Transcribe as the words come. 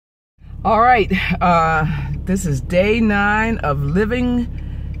All right, this is day 9 of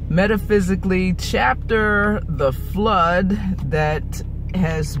Living Metaphysically, chapter The Flood, that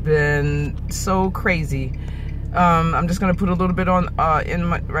has been so crazy. I'm just going to put a little bit on,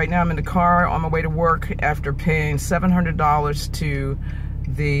 right now I'm in the car on my way to work after paying $700 to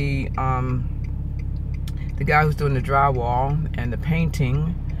the guy who's doing the drywall and the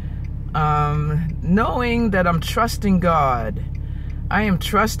painting, knowing that I'm trusting God. I am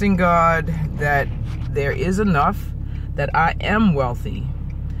trusting God that there is enough, that I am wealthy,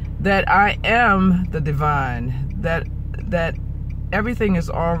 that I am the divine, that everything is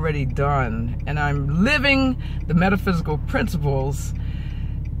already done, and I'm living the metaphysical principles,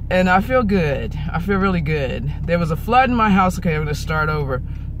 and I feel good. I feel really good. There was a flood in my house. Okay, I'm going to start over.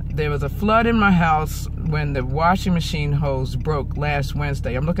 There was a flood in my house when the washing machine hose broke last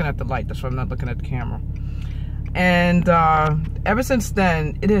Wednesday. I'm looking at the light, that's why I'm not looking at the camera. And ever since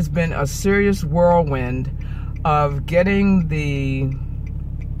then, it has been a serious whirlwind of getting the...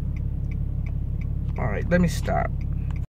 All right, let me stop.